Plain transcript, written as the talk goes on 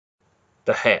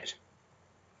The Hat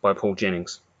by Paul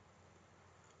Jennings.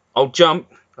 "I'll jump,"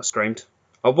 I screamed.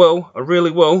 "I will, I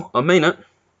really will, I mean it."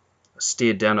 I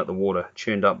stared down at the water,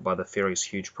 churned up by the ferry's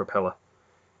huge propeller.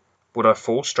 Would I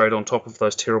fall straight on top of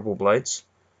those terrible blades?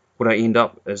 Would I end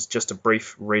up as just a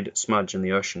brief red smudge in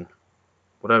the ocean?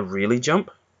 Would I really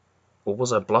jump? Or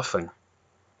was I bluffing?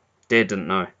 Dad didn't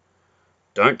know.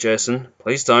 "Don't, Jason,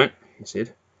 please don't," he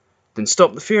said. "Then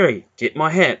stop the ferry. Get my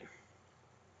hat."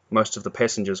 Most of the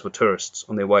passengers were tourists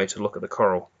on their way to look at the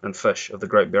coral and fish of the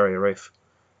Great Barrier Reef.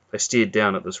 They stared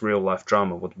down at this real-life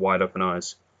drama with wide-open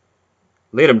eyes.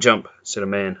 "Let him jump," said a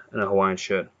man in a Hawaiian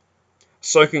shirt.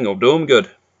 "Soaking'll do him good."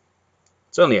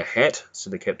 "It's only a hat,"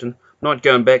 said the captain. "I'm not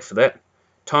going back for that.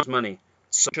 Time's money.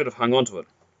 So I should have hung on to it."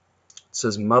 "It's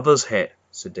his mother's hat,"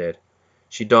 said Dad.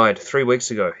 "She died 3 weeks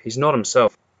ago. He's not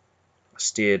himself." I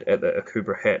stared at the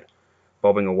Akubra hat,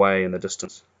 bobbing away in the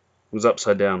distance. It was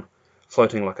upside down,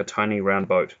 floating like a tiny round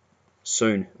boat.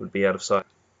 Soon it would be out of sight.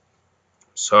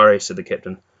 "Sorry," said the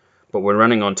captain, "but we're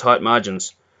running on tight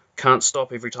margins. Can't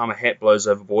stop every time a hat blows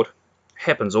overboard.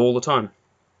 Happens all the time."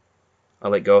 I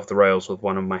let go of the rails with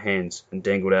one of my hands and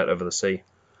dangled out over the sea.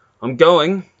 "I'm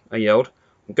going," I yelled.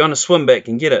 "I'm going to swim back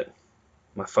and get it."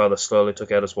 My father slowly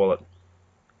took out his wallet.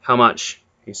 "How much?"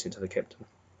 he said to the captain.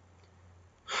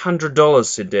 $100,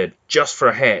 said Dad, "just for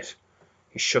a hat."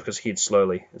 He shook his head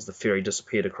slowly as the ferry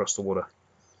disappeared across the water.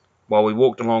 While we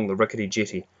walked along the rickety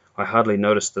jetty, I hardly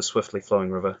noticed the swiftly flowing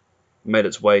river. It made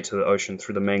its way to the ocean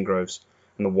through the mangroves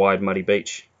and the wide muddy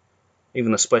beach.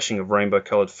 Even the splashing of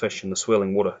rainbow-coloured fish in the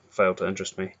swirling water failed to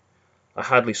interest me. I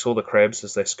hardly saw the crabs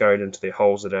as they scurried into their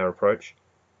holes at our approach.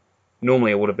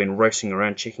 Normally I would have been racing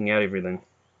around checking out everything.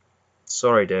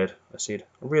 "Sorry, Dad," I said.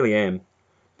 "I really am.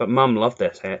 But Mum loved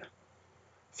that hat.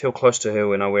 I feel close to her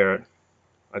when I wear it."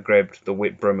 I grabbed the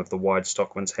wet brim of the wide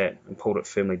stockman's hat and pulled it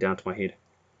firmly down to my head.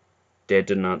 Dad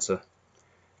didn't answer.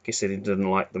 Guess that he didn't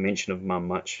like the mention of Mum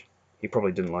much. He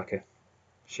probably didn't like her.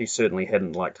 She certainly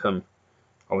hadn't liked him.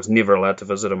 I was never allowed to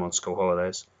visit him on school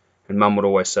holidays, and Mum would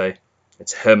always say,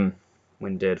 "It's him,"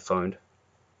 when Dad phoned.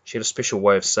 She had a special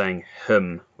way of saying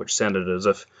him, which sounded as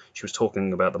if she was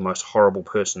talking about the most horrible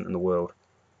person in the world.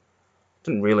 I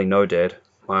didn't really know Dad,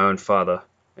 my own father,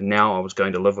 and now I was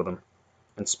going to live with him,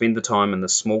 and spend the time in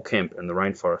this small camp in the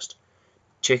rainforest,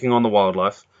 checking on the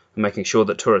wildlife and making sure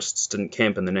that tourists didn't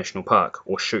camp in the national park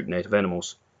or shoot native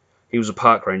animals. He was a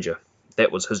park ranger.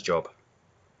 That was his job.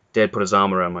 Dad put his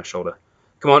arm around my shoulder.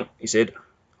 "Come on," he said.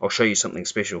 "I'll show you something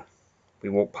special." We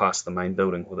walked past the main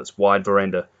building with its wide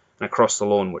veranda and across the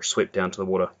lawn which swept down to the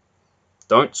water.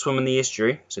 "Don't swim in the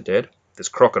estuary," said Dad. "There's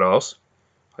crocodiles."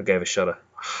 I gave a shudder.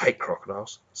 "I hate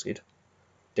crocodiles," I said.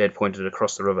 Dad pointed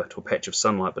across the river to a patch of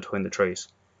sunlight between the trees.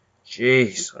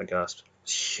 "Jeez," I gasped.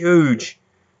 "It's huge."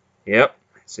 "Yep,"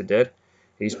 said Dad.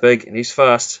 "He's big and he's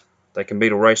fast. They can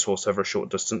beat a racehorse over a short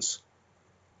distance."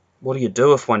 "What do you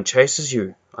do if one chases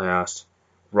you?" I asked.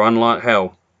 "Run like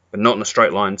hell, but not in a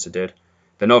straight line," said Dad.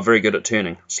 "They're not very good at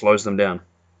turning. It slows them down."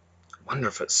 "I wonder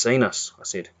if it's seen us," I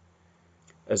said.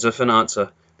 As if in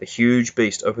answer, the huge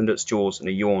beast opened its jaws in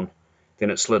a yawn. Then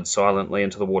it slid silently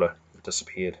into the water and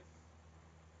disappeared.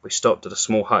 We stopped at a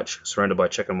small hutch surrounded by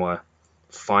chicken wire.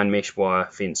 A fine mesh wire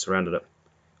fence surrounded it.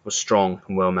 It was strong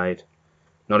and well made.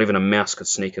 Not even a mouse could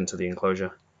sneak into the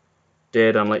enclosure.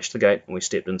 Dad unlatched the gate and we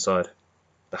stepped inside.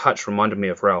 The hutch reminded me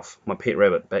of Ralph, my pet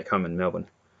rabbit, back home in Melbourne.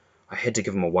 I had to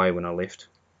give him away when I left.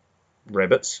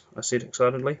 "Rabbits?" I said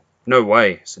excitedly. "No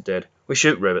way," said Dad. "We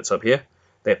shoot rabbits up here.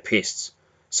 They're pests.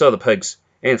 So are the pigs,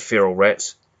 and feral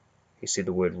rats." He said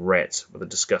the word rats with a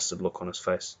disgusted look on his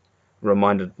face. It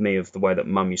reminded me of the way that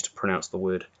Mum used to pronounce the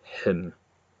word him.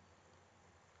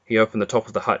 He opened the top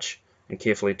of the hutch and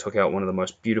carefully took out one of the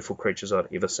most beautiful creatures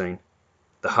I'd ever seen.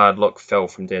 The hard look fell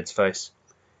from Dad's face.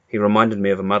 He reminded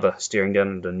me of a mother staring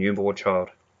down at a newborn child.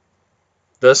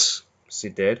 "This,"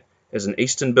 said Dad, "is an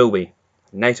eastern bilby,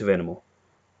 a native animal.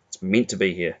 It's meant to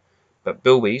be here, but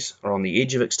bilbies are on the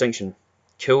edge of extinction,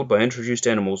 killed by introduced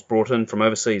animals brought in from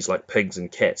overseas like pigs and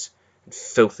cats and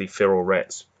filthy feral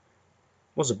rats.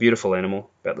 It was a beautiful animal,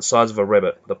 about the size of a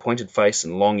rabbit, with a pointed face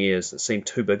and long ears that seemed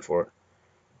too big for it.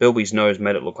 Bilby's nose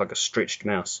made it look like a stretched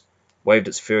mouse, waved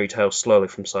its furry tail slowly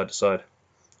from side to side.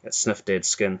 It sniffed Dad's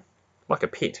skin, like a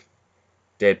pet.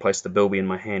 Dad placed the bilby in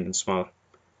my hand and smiled.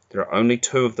 "There are only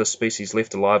 2 of this species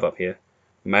left alive up here,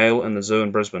 male in the zoo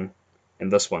in Brisbane,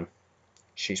 and this one.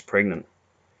 She's pregnant.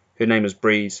 Her name is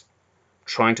Breeze. I'm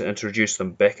trying to introduce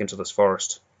them back into this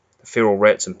forest. The feral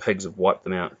rats and pigs have wiped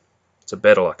them out. It's a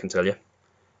battle, I can tell you."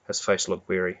 His face looked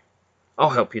weary. "I'll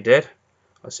help you, Dad,"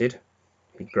 I said.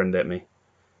 He grinned at me.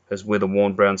 His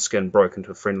weather-worn brown skin broke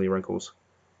into friendly wrinkles.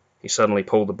 He suddenly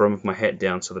pulled the brim of my hat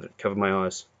down so that it covered my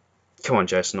eyes. Come on,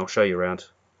 Jason, I'll show you around.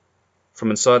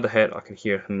 From inside the hat I could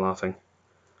hear him laughing.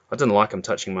 I didn't like him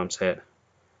touching Mum's hat,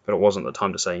 but it wasn't the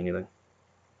time to say anything.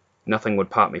 Nothing would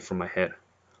part me from my hat.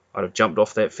 I'd have jumped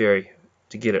off that ferry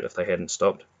to get it if they hadn't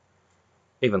stopped,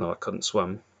 even though I couldn't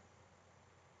swim.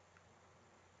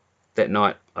 That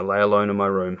night I lay alone in my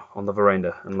room on the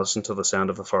veranda and listened to the sound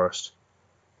of the forest.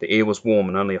 The air was warm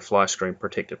and only a fly screen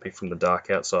protected me from the dark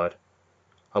outside.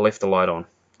 I left the light on.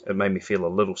 It made me feel a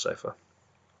little safer.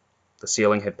 The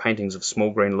ceiling had paintings of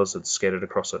small green lizards scattered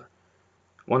across it.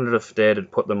 I wondered if Dad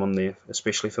had put them on there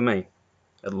especially for me.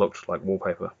 It looked like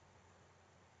wallpaper.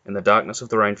 In the darkness of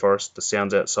the rainforest, the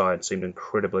sounds outside seemed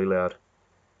incredibly loud.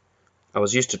 I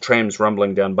was used to trams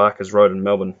rumbling down Barker's Road in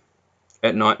Melbourne.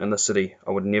 At night in the city,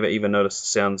 I would never even notice the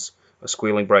sounds of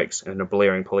squealing brakes and a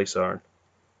blaring police siren.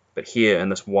 But here in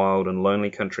this wild and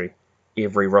lonely country,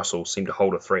 every rustle seemed to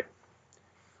hold a threat.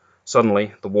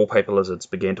 Suddenly, the wallpaper lizards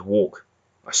began to walk.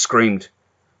 I screamed.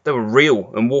 They were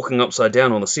real and walking upside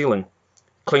down on the ceiling,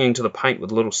 clinging to the paint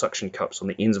with little suction cups on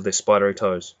the ends of their spidery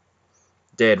toes.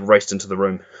 Dad raced into the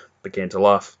room, began to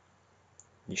laugh.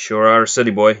 "You sure are a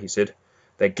city boy," he said.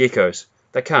 "They're geckos.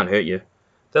 They can't hurt you.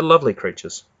 They're lovely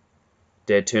creatures."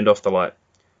 Dad turned off the light.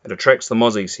 "It attracts the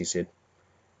mozzies," he said,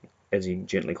 as he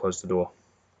gently closed the door.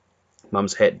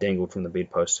 Mum's hat dangled from the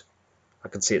bedpost. I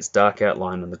could see its dark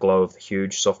outline in the glow of the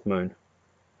huge, soft moon.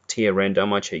 A tear ran down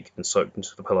my cheek and soaked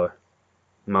into the pillow.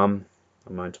 "Mum,"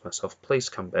 I moaned to myself, "please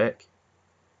come back."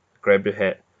 I grabbed her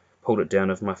hat, pulled it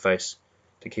down over my face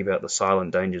to keep out the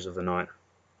silent dangers of the night.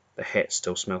 The hat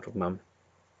still smelt of Mum.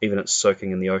 Even its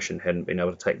soaking in the ocean hadn't been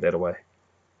able to take that away.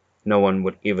 No one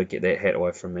would ever get that hat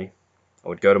away from me. I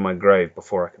would go to my grave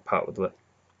before I could part with it.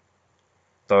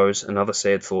 Those and other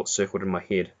sad thoughts circled in my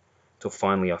head, till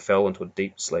finally I fell into a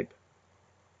deep sleep.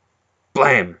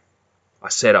 Blam! I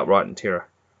sat upright in terror.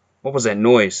 What was that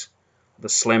noise? The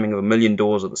slamming of a million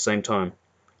doors at the same time,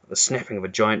 the snapping of a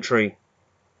giant tree.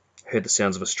 I heard the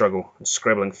sounds of a struggle and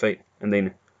scrabbling feet, and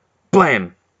then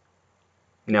blam!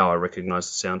 Now I recognised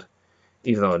the sound,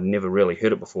 even though I'd never really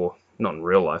heard it before, not in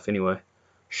real life anyway.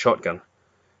 Shotgun.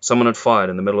 Someone had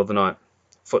fired in the middle of the night.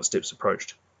 Footsteps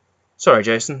approached. "Sorry,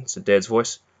 Jason," said Dad's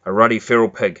voice. "A ruddy feral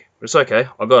pig. But it's okay,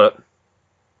 I got it."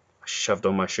 I shoved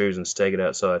on my shoes and staggered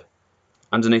outside.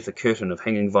 Underneath a curtain of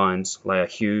hanging vines lay a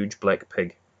huge black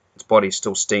pig. Its body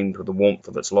still steamed with the warmth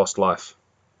of its lost life.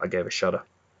 I gave a shudder.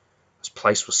 This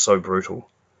place was so brutal.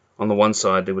 On the one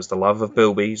side there was the love of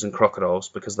bilbies and crocodiles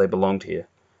because they belonged here,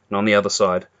 and on the other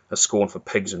side a scorn for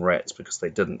pigs and rats because they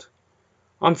didn't.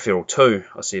 "I'm feral too,"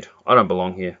 I said. "I don't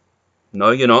belong here." "No,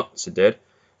 you're not," said Dad.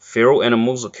 "Feral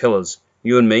animals are killers.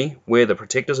 You and me, we're the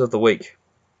protectors of the weak."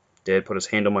 Dad put his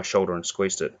hand on my shoulder and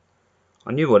squeezed it.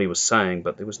 I knew what he was saying,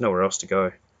 but there was nowhere else to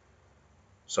go,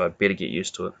 so I'd better get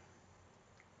used to it.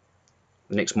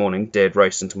 The next morning, Dad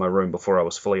raced into my room before I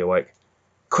was fully awake.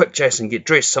 "Quick, Jason, get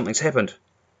dressed. Something's happened."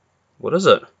 "What is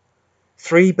it?"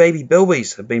 "3 baby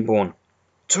bilbies have been born."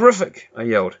 "Terrific!" I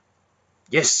yelled.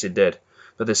 "Yes," said Dad,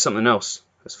 "but there's something else."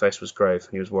 His face was grave,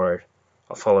 and he was worried.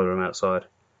 I followed him outside.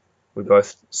 We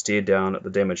both stared down at the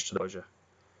damage to the enclosure.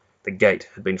 The gate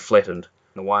had been flattened,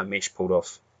 and the wire mesh pulled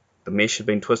off. The mesh had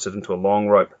been twisted into a long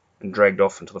rope and dragged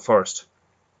off into the forest.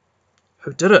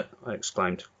 "Who did it?" I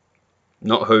exclaimed.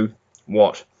 "Not who.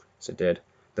 What?" said Dad.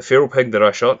 "The feral pig that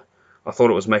I shot. I thought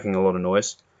it was making a lot of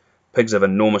noise. Pigs have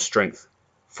enormous strength.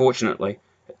 Fortunately,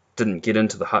 it didn't get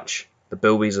into the hutch. The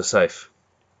bilbies are safe."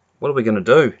 "What are we going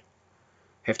to do?"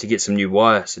 "Have to get some new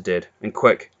wire," said Dad, "and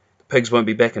quick. The pigs won't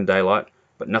be back in daylight,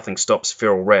 but nothing stops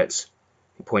feral rats."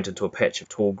 He pointed to a patch of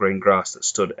tall green grass that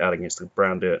stood out against the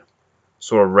brown dirt.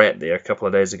 "Saw a rat there a couple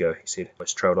of days ago," he said. I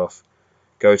trailed off.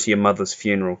 "Go to your mother's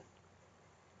funeral."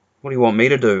 "What do you want me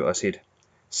to do?" I said.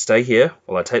 "Stay here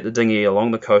while I take the dinghy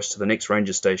along the coast to the next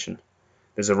ranger station.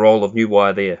 There's a roll of new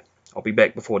wire there. I'll be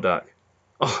back before dark."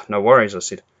 "Oh, no worries," I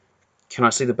said. "Can I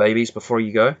see the babies before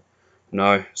you go?"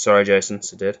 "No, sorry, Jason,"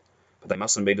 said Dad, "but they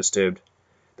mustn't be disturbed.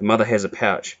 The mother has a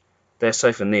pouch. They're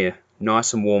safe in there,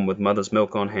 nice and warm with mother's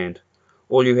milk on hand.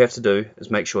 All you have to do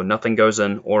is make sure nothing goes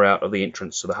in or out of the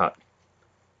entrance to the hut.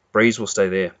 Breeze will stay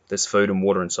there. There's food and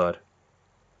water inside."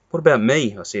 "What about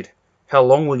me?" I said. "How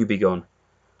long will you be gone?"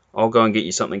 "I'll go and get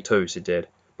you something too," said Dad,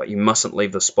 "but you mustn't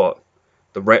leave the spot.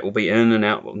 The rat will be in and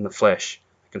out in the flash.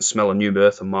 I can smell a new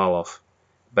birth a mile off.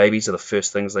 Babies are the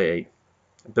first things they eat.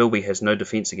 A bilby has no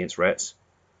defence against rats.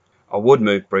 I would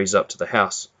move Breeze up to the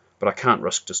house, but I can't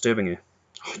risk disturbing her."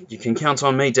 "Oh, you can count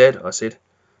on me, Dad," I said.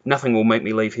 "Nothing will make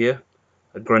me leave here."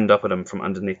 I grinned up at him from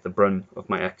underneath the brim of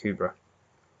my akubra.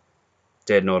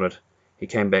 Dad nodded. He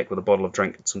came back with a bottle of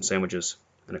drink and some sandwiches,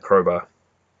 and a crowbar.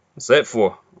 "What's that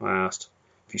for?" I asked.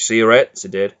 "If you see a rat,"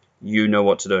 said Dad, "you know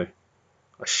what to do."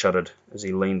 I shuddered as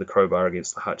he leaned the crowbar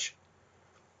against the hutch.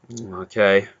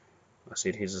 "Okay," I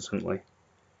said hesitantly.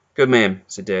 "Good man,"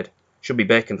 said Dad. "Should be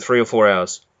back in 3 or 4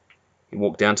 hours." He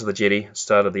walked down to the jetty and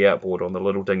started the outboard on the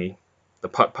little dinghy. The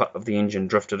putt-putt of the engine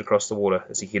drifted across the water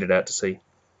as he headed out to sea.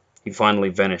 He finally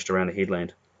vanished around a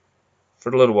headland. For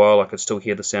a little while I could still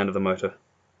hear the sound of the motor.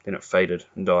 Then it faded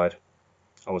and died.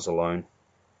 I was alone.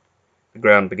 The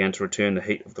ground began to return the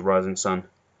heat of the rising sun.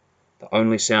 The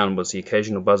only sound was the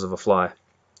occasional buzz of a fly.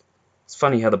 It's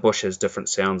funny how the bush has different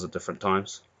sounds at different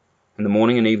times. In the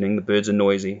morning and evening the birds are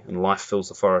noisy and life fills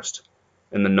the forest.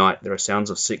 In the night there are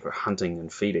sounds of secret hunting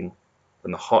and feeding.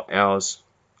 In the hot hours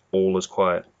all is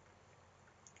quiet.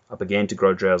 I began to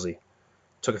grow drowsy.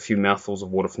 Took a few mouthfuls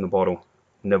of water from the bottle,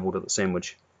 nibbled at the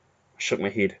sandwich. I shook my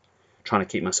head, trying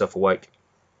to keep myself awake.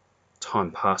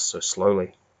 Time passed so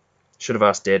slowly. Should have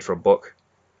asked Dad for a book.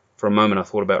 For a moment I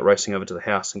thought about racing over to the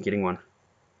house and getting one,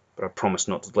 but I promised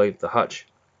not to leave the hutch,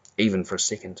 even for a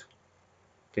second.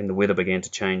 Then the weather began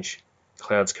to change.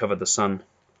 Clouds covered the sun.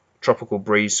 A tropical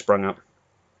breeze sprung up.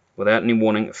 Without any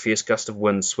warning, a fierce gust of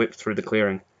wind swept through the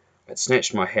clearing. It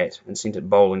snatched my hat and sent it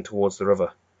bowling towards the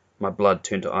river. My blood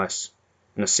turned to ice.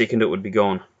 In a second it would be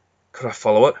gone. Could I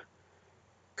follow it?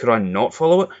 Could I not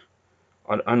follow it?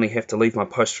 I'd only have to leave my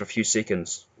post for a few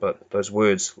seconds, but those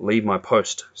words, "leave my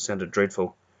post," sounded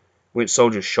dreadful. Weren't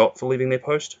soldiers shot for leaving their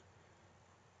post?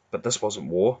 But this wasn't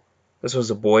war. This was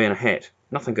a boy in a hat.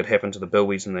 Nothing could happen to the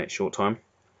bilbies in that short time.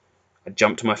 I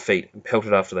jumped to my feet and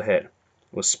pelted after the hat. It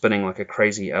was spinning like a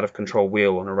crazy, out-of-control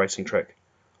wheel on a racing track.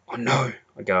 "Oh no!"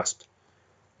 I gasped.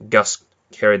 A gust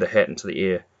carried the hat into the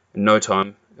air. In no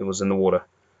time it was in the water,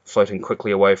 floating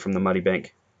quickly away from the muddy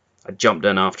bank. I jumped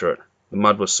in after it. The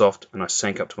mud was soft and I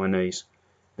sank up to my knees.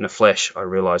 In a flash I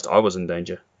realized I was in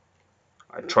danger.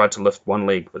 I tried to lift one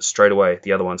leg, but straight away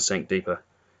the other one sank deeper.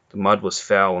 The mud was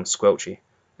foul and squelchy.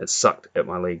 It sucked at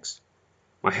my legs.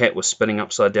 My hat was spinning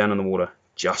upside down in the water,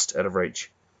 just out of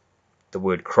reach. The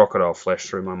word crocodile flashed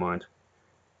through my mind.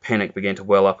 Panic began to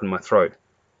well up in my throat.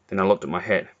 Then I looked at my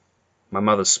hat. My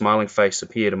mother's smiling face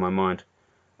appeared in my mind.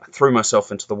 I threw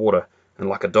myself into the water, and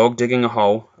like a dog digging a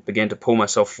hole, I began to pull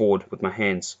myself forward with my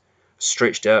hands. I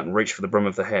stretched out and reached for the brim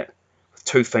of the hat. With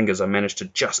 2 fingers I managed to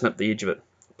just nip the edge of it.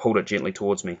 I pulled it gently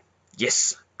towards me.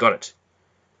 Yes! Got it!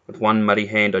 With one muddy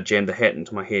hand I jammed the hat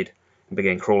into my head and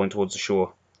began crawling towards the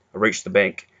shore. I reached the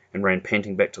bank and ran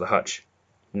panting back to the hutch.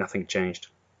 Nothing had changed.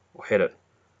 Or had it?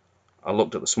 I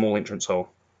looked at the small entrance hole.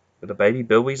 Were the baby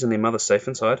bilbies and their mother safe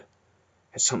inside?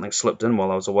 Had something slipped in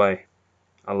while I was away?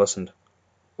 I listened.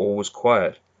 All was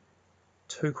quiet.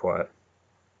 Too quiet.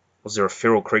 Was there a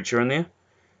feral creature in there? There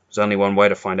was only one way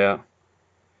to find out.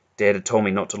 Dad had told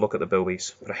me not to look at the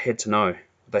bilbies, but I had to know.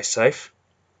 Were they safe?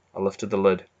 I lifted the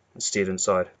lid and stared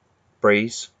inside.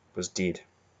 Breeze was dead.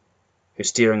 Her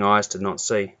staring eyes did not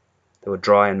see. They were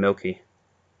dry and milky.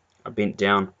 I bent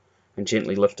down and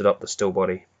gently lifted up the still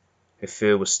body. Her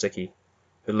fur was sticky.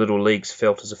 Her little legs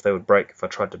felt as if they would break if I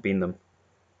tried to bend them.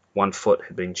 One foot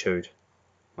had been chewed.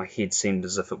 My head seemed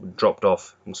as if it had dropped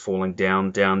off and was falling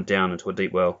down, down, down into a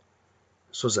deep well.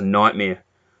 This was a nightmare.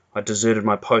 I had deserted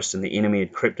my post and the enemy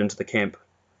had crept into the camp.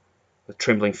 With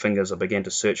trembling fingers I began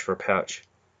to search for a pouch.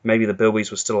 Maybe the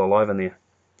bilbies were still alive in there.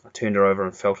 I turned her over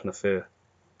and felt in the fur.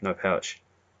 No pouch.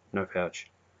 No pouch.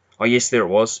 Oh yes, there it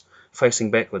was,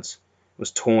 facing backwards. It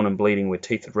was torn and bleeding where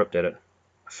teeth had ripped at it.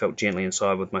 I felt gently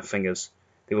inside with my fingers.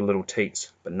 There were little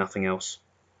teats, but nothing else.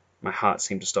 My heart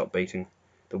seemed to stop beating.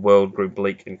 The world grew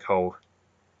bleak and cold.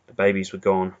 The babies were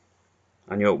gone.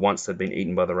 I knew at once they'd been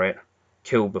eaten by the rat,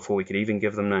 killed before we could even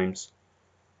give them names.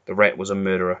 The rat was a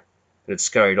murderer. It had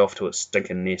scurried off to its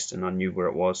stinking nest, and I knew where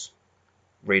it was.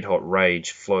 Red-hot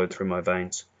rage flowed through my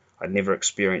veins. I'd never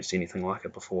experienced anything like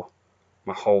it before.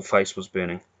 My whole face was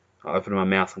burning. I opened my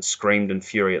mouth and screamed in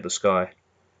fury at the sky.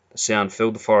 The sound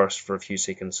filled the forest for a few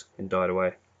seconds, and died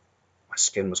away. My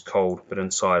skin was cold, but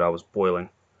inside I was boiling.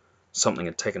 Something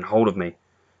had taken hold of me.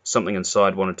 Something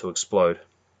inside wanted to explode.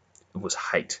 It was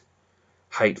hate.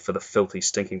 Hate for the filthy,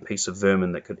 stinking piece of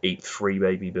vermin that could eat 3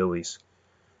 baby bilbies.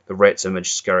 The rat's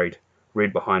image scurried,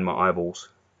 red behind my eyeballs.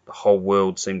 The whole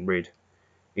world seemed red.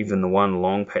 Even the one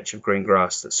long patch of green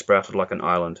grass that sprouted like an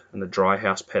island in the dry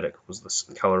house paddock was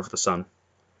the colour of the sun.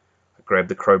 I grabbed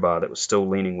the crowbar that was still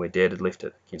leaning where Dad had left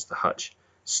it against the hutch,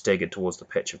 staggered towards the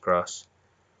patch of grass.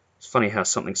 It's funny how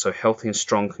something so healthy and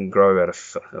strong can grow out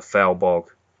of a foul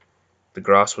bog. The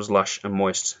grass was lush and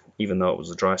moist, even though it was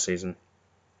the dry season.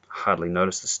 I hardly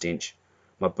noticed the stench.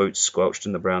 My boots squelched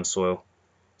in the brown soil.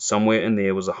 Somewhere in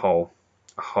there was a hole,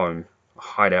 a home, a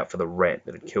hideout for the rat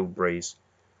that had killed Breeze.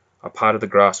 I parted the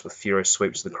grass with furious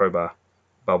sweeps of the crowbar.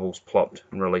 Bubbles plopped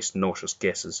and released nauseous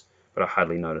gases, but I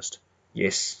hardly noticed.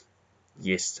 Yes,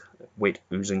 yes, a wet,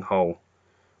 oozing hole.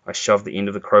 I shoved the end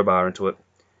of the crowbar into it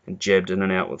and jabbed in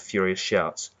and out with furious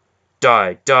shouts.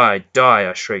 Die! Die! Die!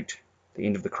 I shrieked. The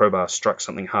end of the crowbar struck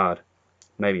something hard,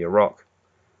 maybe a rock.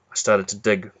 I started to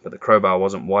dig, but the crowbar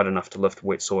wasn't wide enough to lift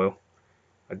wet soil.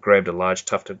 I grabbed a large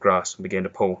tuft of grass and began to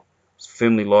pull. It was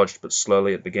firmly lodged, but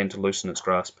slowly it began to loosen its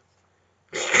grasp.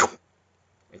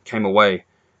 It came away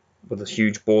with a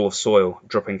huge ball of soil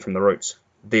dripping from the roots.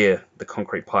 There, the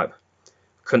concrete pipe.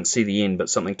 I couldn't see the end, but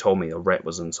something told me a rat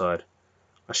was inside.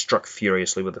 I struck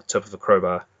furiously with the tip of the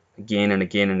crowbar, again and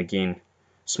again and again.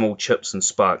 Small chips and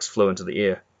sparks flew into the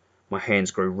air. My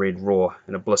hands grew red raw,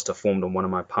 and a blister formed on one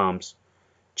of my palms.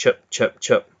 Chip, chip,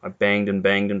 chip, I banged and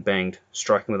banged and banged,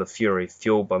 striking with a fury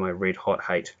fueled by my red-hot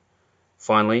hate.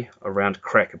 Finally, a round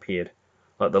crack appeared,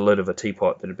 like the lid of a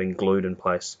teapot that had been glued in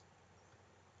place.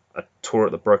 I tore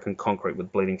at the broken concrete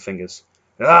with bleeding fingers.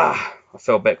 Ah! I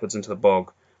fell backwards into the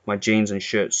bog. My jeans and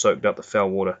shirt soaked up the foul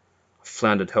water. I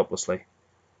floundered helplessly.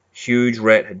 A huge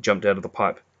rat had jumped out of the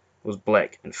pipe. It was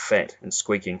black and fat and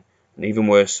squeaking, and even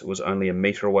worse, it was only a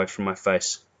metre away from my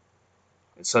face.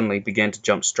 It suddenly began to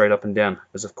jump straight up and down,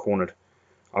 as if cornered.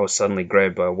 I was suddenly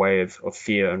grabbed by a wave of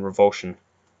fear and revulsion.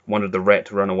 I wanted the rat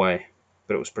to run away,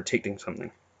 but it was protecting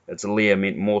something. Its lair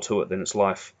meant more to it than its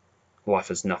life.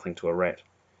 Life is nothing to a rat.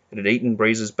 It had eaten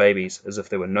Breeze's babies as if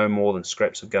they were no more than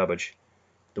scraps of garbage.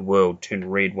 The world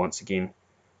turned red once again.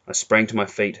 I sprang to my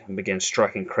feet and began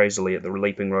striking crazily at the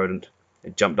leaping rodent.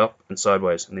 It jumped up and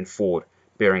sideways and then forward,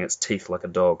 baring its teeth like a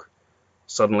dog.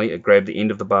 Suddenly it grabbed the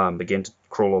end of the bar and began to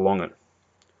crawl along it.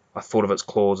 I thought of its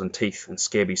claws and teeth and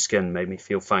scabby skin made me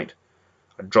feel faint.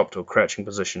 I dropped to a crouching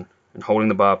position, and holding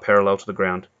the bar parallel to the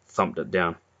ground, thumped it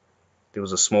down. There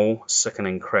was a small,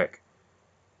 sickening crack.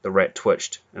 The rat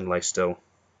twitched and lay still.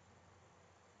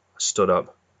 I stood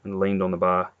up and leaned on the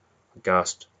bar. I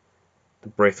gasped. The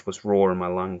breath was raw in my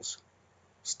lungs.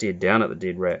 I stared down at the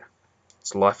dead rat.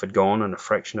 Its life had gone in a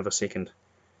fraction of a second,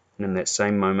 and in that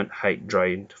same moment hate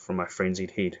drained from my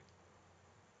frenzied head.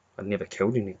 I'd never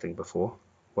killed anything before.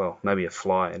 Well, maybe a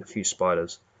fly and a few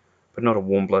spiders, but not a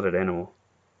warm-blooded animal.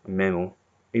 A mammal,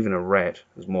 even a rat,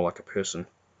 is more like a person.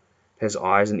 It has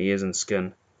eyes and ears and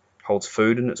skin, holds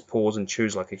food in its paws and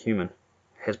chews like a human.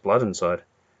 It has blood inside,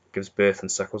 gives birth and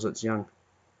suckles its young.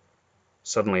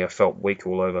 Suddenly I felt weak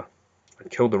all over. I'd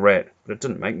killed the rat, but it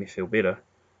didn't make me feel better.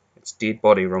 Its dead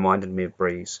body reminded me of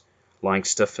Breeze, lying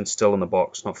stiff and still in the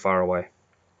box not far away.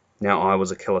 Now I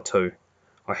was a killer too.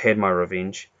 I had my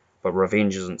revenge, but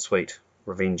revenge isn't sweet.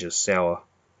 Revenge is sour.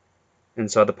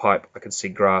 Inside the pipe I could see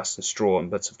grass and straw and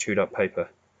bits of chewed up paper.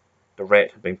 The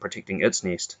rat had been protecting its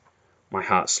nest. My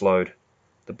heart slowed.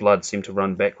 The blood seemed to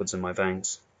run backwards in my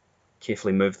veins. I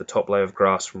carefully moved the top layer of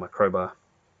grass from my crowbar.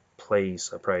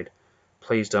 Please, I prayed.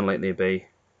 Please don't let there be.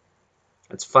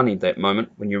 It's funny, that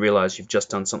moment, when you realise you've just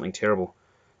done something terrible,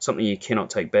 something you cannot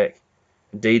take back,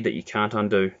 a deed that you can't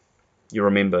undo. You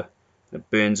remember, and it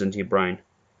burns into your brain.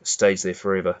 It stays there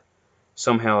forever.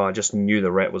 Somehow I just knew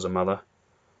the rat was a mother.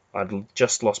 I'd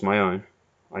just lost my own.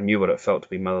 I knew what it felt to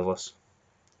be motherless.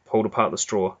 Pulled apart the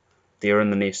straw. There in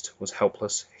the nest was a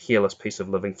helpless, hairless piece of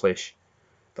living flesh.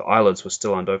 The eyelids were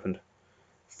still unopened.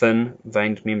 Thin,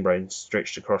 veined membranes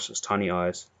stretched across its tiny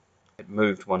eyes. It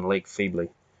moved one leg feebly.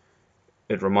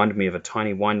 It reminded me of a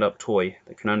tiny wind-up toy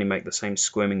that can only make the same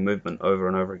squirming movement over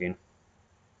and over again.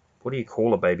 What do you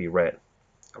call a baby rat?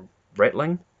 A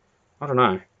ratling? I don't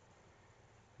know.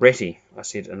 Ratty, I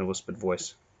said in a whispered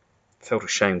voice. I felt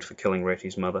ashamed for killing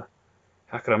Ratty's mother.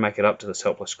 How could I make it up to this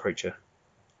helpless creature?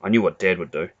 I knew what Dad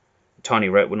would do. The tiny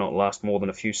rat would not last more than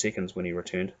a few seconds when he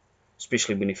returned,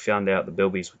 especially when he found out the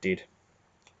bilbies were dead.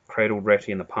 I cradled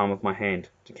Ratty in the palm of my hand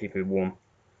to keep her warm.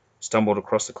 Stumbled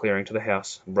across the clearing to the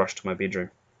house and rushed to my bedroom.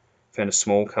 Found a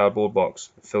small cardboard box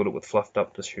and filled it with fluffed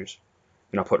up tissues.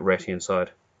 Then I put Ratty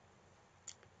inside.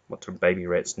 What do baby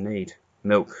rats need?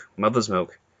 Milk. Mother's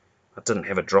milk. I didn't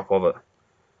have a drop of it.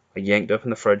 I yanked open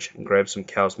the fridge and grabbed some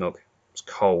cow's milk. It was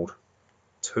cold.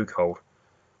 Too cold.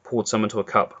 Poured some into a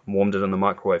cup and warmed it in the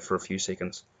microwave for a few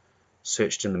seconds.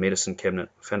 Searched in the medicine cabinet.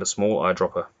 Found a small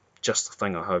eyedropper. Just the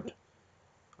thing I hoped.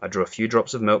 I drew a few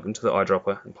drops of milk into the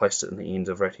eyedropper and placed it in the ends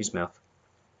of Ratty's mouth.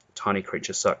 The tiny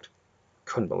creature sucked. I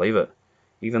couldn't believe it.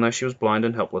 Even though she was blind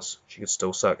and helpless, she could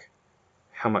still suck.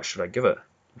 How much should I give it?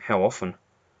 How often?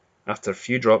 After a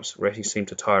few drops, Ratty seemed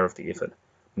to tire of the effort.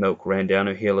 Milk ran down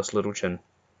her hairless little chin.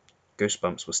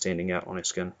 Goosebumps were standing out on her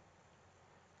skin.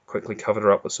 Quickly covered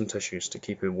her up with some tissues to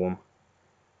keep her warm.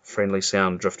 A friendly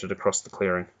sound drifted across the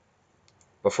clearing.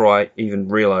 Before I even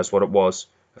realised what it was,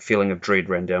 a feeling of dread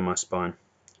ran down my spine.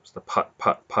 It was the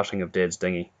put-put-putting of Dad's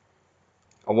dinghy.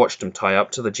 I watched him tie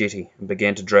up to the jetty and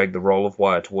began to drag the roll of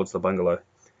wire towards the bungalow.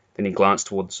 Then he glanced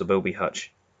towards the bilby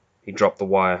hutch. He dropped the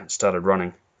wire and started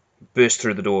running. He burst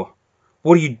through the door.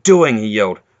 "What are you doing?" he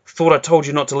yelled. "Thought I told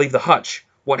you not to leave the hutch.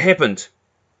 What happened?"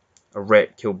 "A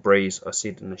rat killed Breeze," I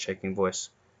said in a shaking voice,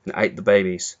 "and ate the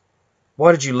babies."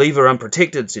 "Why did you leave her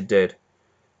unprotected?" said Dad.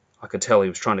 I could tell he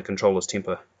was trying to control his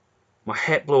temper. "My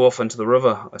hat blew off into the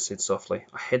river," I said softly.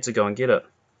 "I had to go and get it."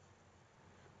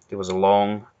 There was a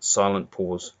long, silent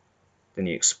pause. Then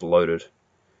he exploded.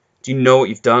 "Do you know what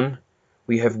you've done?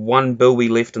 We have one bilby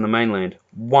left in the mainland.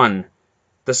 One.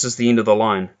 This is the end of the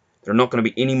line. There are not going to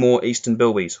be any more eastern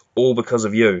bilbies, all because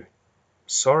of you."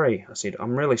 "Sorry," I said.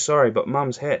 "I'm really sorry, but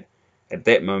Mum's hat—" At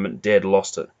that moment Dad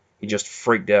lost it. He just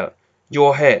freaked out.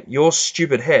 "Your hat! Your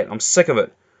stupid hat! I'm sick of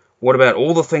it! What about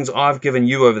all the things I've given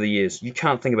you over the years? You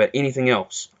can't think about anything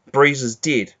else. Breeze is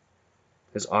dead."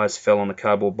 His eyes fell on the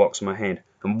cardboard box in my hand.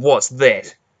 "And what's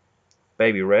that?"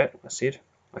 "Baby rat," I said.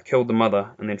 "I killed the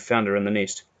mother and then found her in the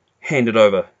nest." "Hand it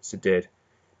over," said Dad.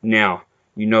 "Now,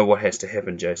 you know what has to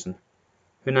happen, Jason."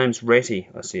 "Her name's Ratty,"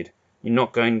 I said. "You're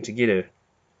not going to get her."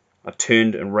 I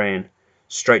turned and ran,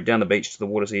 straight down the beach to the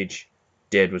water's edge.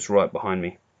 Dad was right behind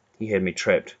me. He had me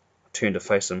trapped. I turned to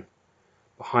face him.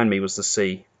 Behind me was the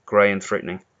sea, grey and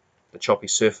threatening. The choppy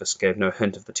surface gave no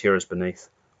hint of the terrors beneath,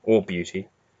 or beauty.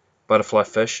 Butterfly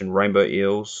fish and rainbow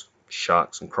eels,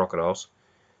 sharks and crocodiles.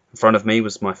 In front of me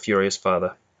was my furious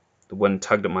father. The wind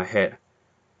tugged at my hat.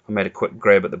 I made a quick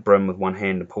grab at the brim with one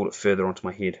hand and pulled it further onto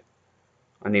my head.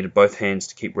 I needed both hands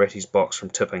to keep Ratty's box from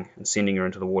tipping and sending her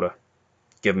into the water.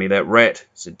 "Give me that rat,"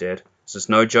 said Dad. "This is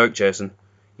no joke, Jason.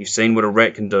 You've seen what a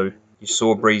rat can do. You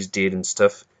saw Breeze dead and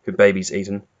stiff, her baby's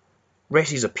eaten."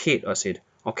 "Ratty's a pet," I said.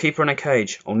 "I'll keep her in a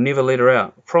cage. I'll never let her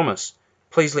out. I promise.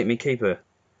 Please let me keep her."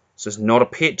 "This is not a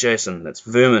pet, Jason. That's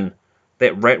vermin.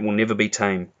 That rat will never be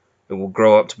tame. It will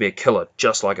grow up to be a killer,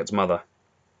 just like its mother."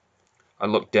 I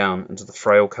looked down into the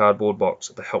frail cardboard box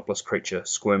at the helpless creature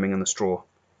squirming in the straw.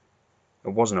 It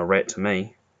wasn't a rat to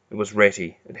me. It was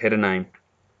Ratty. It had a name.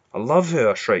 "I love her,"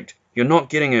 I shrieked. "You're not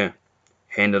getting her."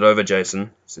 "Hand it over,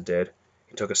 Jason," said Dad.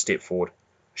 He took a step forward.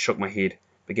 I shook my head,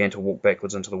 began to walk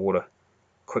backwards into the water.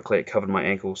 Quickly it covered my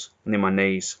ankles, and then my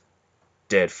knees.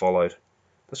 Dad followed.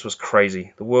 This was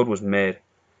crazy. The world was mad.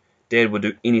 Dad would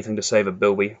do anything to save a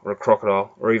bilby, or a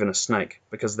crocodile, or even a snake,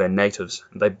 because they're natives,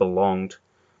 and they belonged.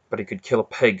 But he could kill a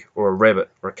pig, or a rabbit,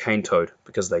 or a cane toad,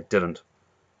 because they didn't.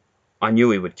 I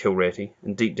knew he would kill Ratty,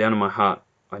 and deep down in my heart,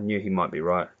 I knew he might be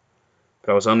right.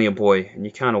 But I was only a boy, and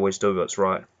you can't always do what's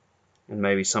right. And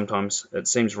maybe sometimes it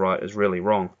seems right is really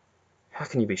wrong. How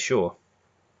can you be sure?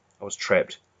 I was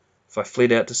trapped. If I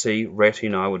fled out to sea, Ratty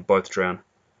and I would both drown.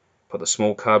 Put the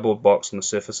small cardboard box on the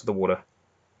surface of the water.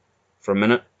 For a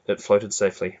minute it floated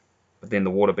safely, but then the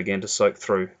water began to soak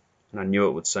through, and I knew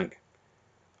it would sink.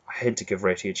 I had to give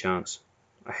Ratty a chance.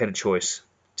 I had a choice.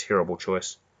 A terrible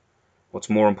choice. What's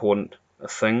more important, a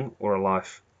thing or a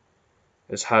life?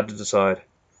 It is hard to decide,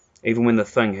 even when the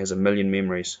thing has a million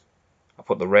memories. I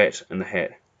put the rat in the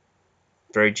hat.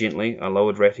 Very gently I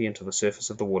lowered Ratty into the surface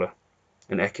of the water.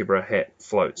 An Akubra hat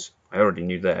floats. I already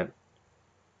knew that.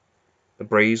 The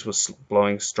breeze was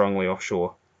blowing strongly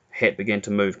offshore. The hat began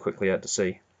to move quickly out to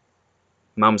sea.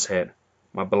 Mum's hat,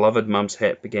 my beloved Mum's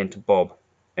hat, began to bob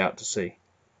out to sea.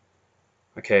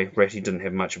 Okay, Ratty didn't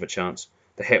have much of a chance.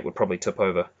 The hat would probably tip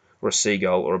over, or a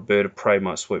seagull or a bird of prey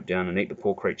might swoop down and eat the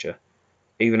poor creature.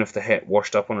 Even if the hat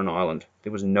washed up on an island,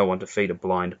 there was no one to feed a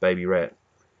blind baby rat.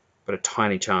 But a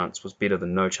tiny chance was better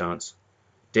than no chance.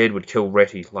 Dad would kill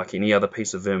Ratty like any other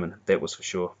piece of vermin, that was for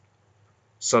sure.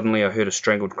 Suddenly I heard a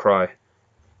strangled cry.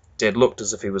 Dad looked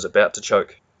as if he was about to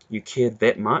choke. "You cared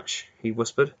that much?" he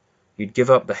whispered. "You'd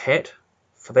give up the hat?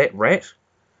 For that rat?"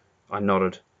 I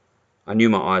nodded. I knew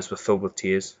my eyes were filled with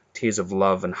tears, tears of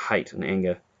love and hate and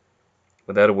anger.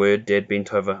 Without a word, Dad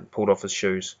bent over and pulled off his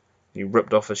shoes. He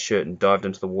ripped off his shirt and dived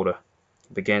into the water.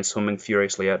 He began swimming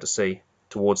furiously out to sea,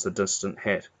 towards the distant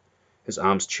hat. His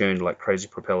arms churned like crazy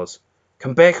propellers.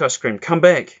 "Come back!" I screamed. "Come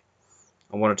back!"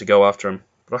 I wanted to go after him,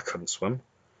 but I couldn't swim.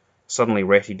 Suddenly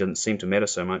Ratty didn't seem to matter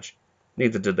so much.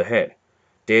 Neither did the hat.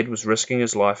 Dad was risking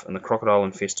his life in the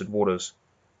crocodile-infested waters.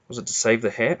 Was it to save the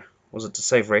hat? Was it to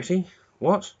save Ratty?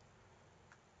 What?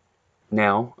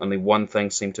 Now only one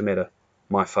thing seemed to matter.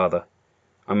 My father.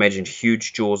 I imagined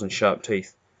huge jaws and sharp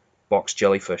teeth. Box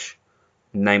jellyfish.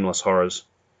 Nameless horrors.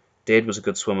 Dad was a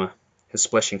good swimmer. His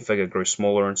splashing figure grew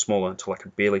smaller and smaller until I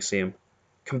could barely see him.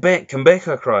 "Come back! Come back!"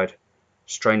 I cried.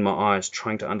 Strained my eyes,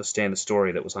 trying to understand the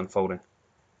story that was unfolding.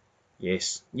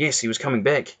 Yes, he was coming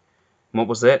back. And what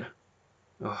was that?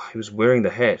 Oh, he was wearing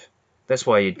the hat. That's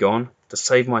why he had gone. To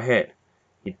save my hat.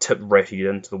 He'd tipped Ratty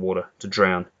into the water, to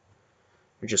drown.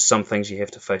 There are just some things you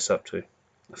have to face up to.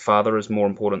 A father is more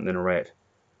important than a rat.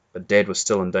 But Dad was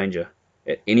still in danger.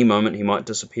 At any moment he might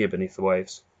disappear beneath the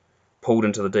waves, pulled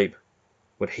into the deep.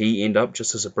 Would he end up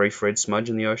just as a brief red smudge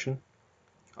in the ocean?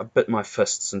 I bit my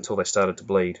fists until they started to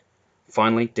bleed.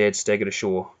 Finally, Dad staggered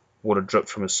ashore. Water dripped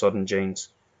from his sodden jeans.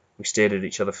 We stared at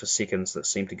each other for seconds that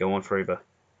seemed to go on forever.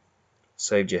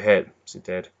 "Saved your hat," said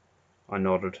Dad. I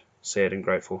nodded, sad and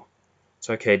grateful. "It's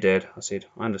okay, Dad," I said.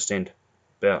 "I understand.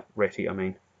 About Ratty, I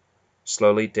mean."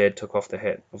 Slowly, Dad took off the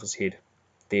hat off his head.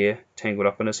 There, tangled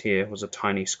up in his hair, was a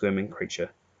tiny, squirming creature.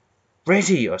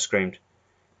 "Ratty!" I screamed.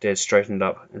 Dad straightened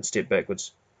up and stepped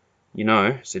backwards. "You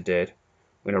know," said Dad,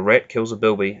 "when a rat kills a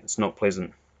bilby, it's not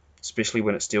pleasant, especially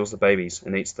when it steals the babies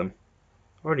and eats them."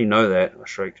 "I already know that," I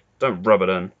shrieked. "Don't rub it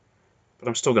in." "But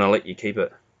I'm still going to let you keep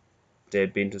it."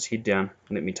 Dad bent his head down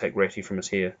and let me take Ratty from his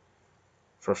hair.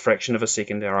 For a fraction of a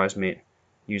second our eyes met,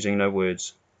 using no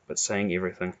words, but saying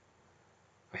everything.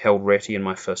 I held Ratty in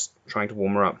my fist, trying to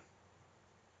warm her up.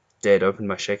 Dad opened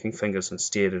my shaking fingers and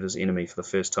stared at his enemy for the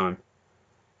first time.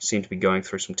 He seemed to be going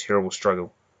through some terrible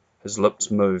struggle. His lips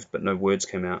moved, but no words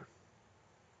came out.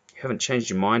 "You haven't changed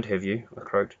your mind, have you?" I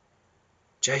croaked.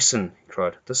 "Jason," he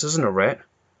cried, "this isn't a rat.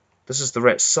 This is the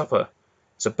rat's supper.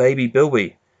 It's a baby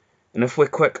bilby, and if we're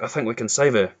quick, I think we can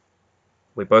save her."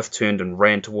 We both turned and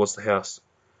ran towards the house.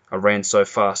 I ran so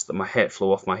fast that my hat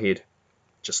flew off my head.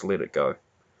 Just let it go.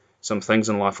 Some things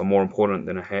in life are more important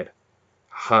than a hat.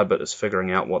 A hard bit is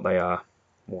figuring out what they are.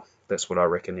 Well, that's what I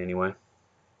reckon anyway.